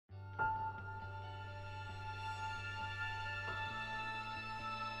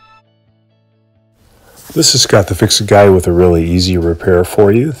This is Scott the Fix-It Guy with a really easy repair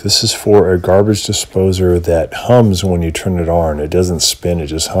for you. This is for a garbage disposer that hums when you turn it on. It doesn't spin, it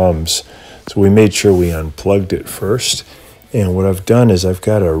just hums. So we made sure we unplugged it first. And what I've done is I've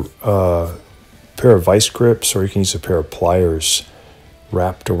got a pair of vice grips, or you can use a pair of pliers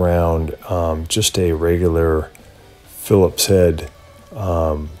wrapped around just a regular Phillips head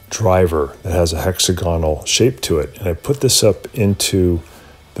driver that has a hexagonal shape to it. And I put this up into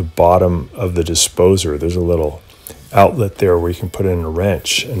the bottom of the disposer. There's a little outlet there where you can put in a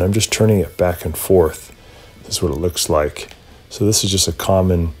wrench, and I'm just turning it back and forth. This is what it looks like. So this is just a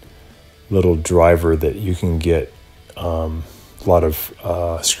common little driver that you can get. A lot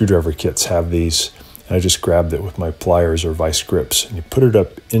of screwdriver kits have these. And I just grabbed it with my pliers or vice grips, and you put it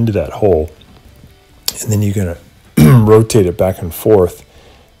up into that hole, and then you're going to rotate it back and forth,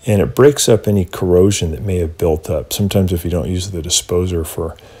 and it breaks up any corrosion that may have built up. Sometimes if you don't use the disposer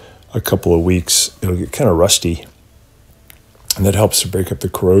for a couple of weeks, it'll get kind of rusty, and that helps to break up the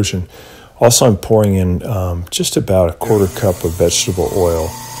corrosion. Also, I'm pouring in just about a quarter cup of vegetable oil,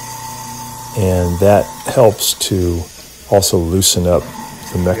 and that helps to also loosen up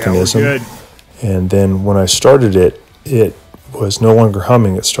the mechanism. Yeah, we're good. And then when I started it, it was no longer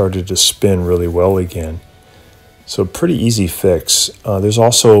humming. It started to spin really well again. So pretty easy fix. There's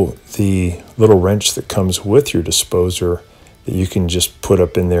also the little wrench that comes with your disposer that you can just put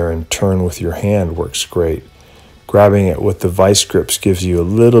up in there and turn with your hand. Works great. Grabbing it with the vice grips gives you a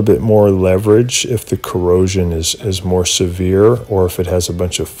little bit more leverage if the corrosion is more severe, or if it has a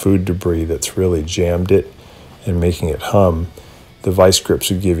bunch of food debris that's really jammed it and making it hum. The vice grips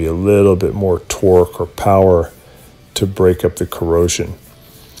would give you a little bit more torque or power to break up the corrosion.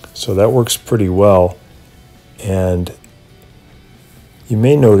 So that works pretty well. And you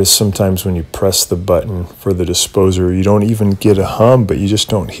may notice sometimes when you press the button for the disposer, you don't even get a hum, but you just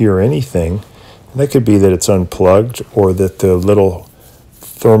don't hear anything. And that could be that it's unplugged, or that the little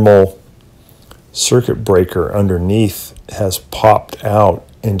thermal circuit breaker underneath has popped out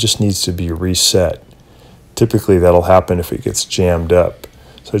and just needs to be reset. Typically that'll happen if it gets jammed up.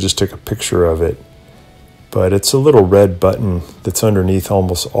 So I just took a picture of it. But it's a little red button that's underneath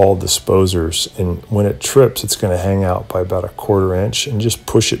almost all disposers, and when it trips, it's going to hang out by about a quarter inch, and just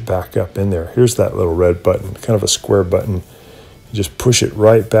push it back up in there. Here's that little red button, kind of a square button. You just push it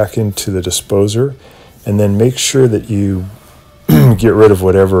right back into the disposer, and then make sure that you get rid of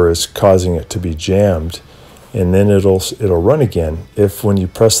whatever is causing it to be jammed, and then it'll run again. If when you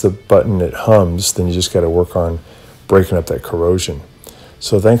press the button it hums, then you just got to work on breaking up that corrosion.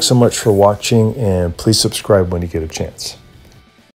 So thanks so much for watching, and please subscribe when you get a chance.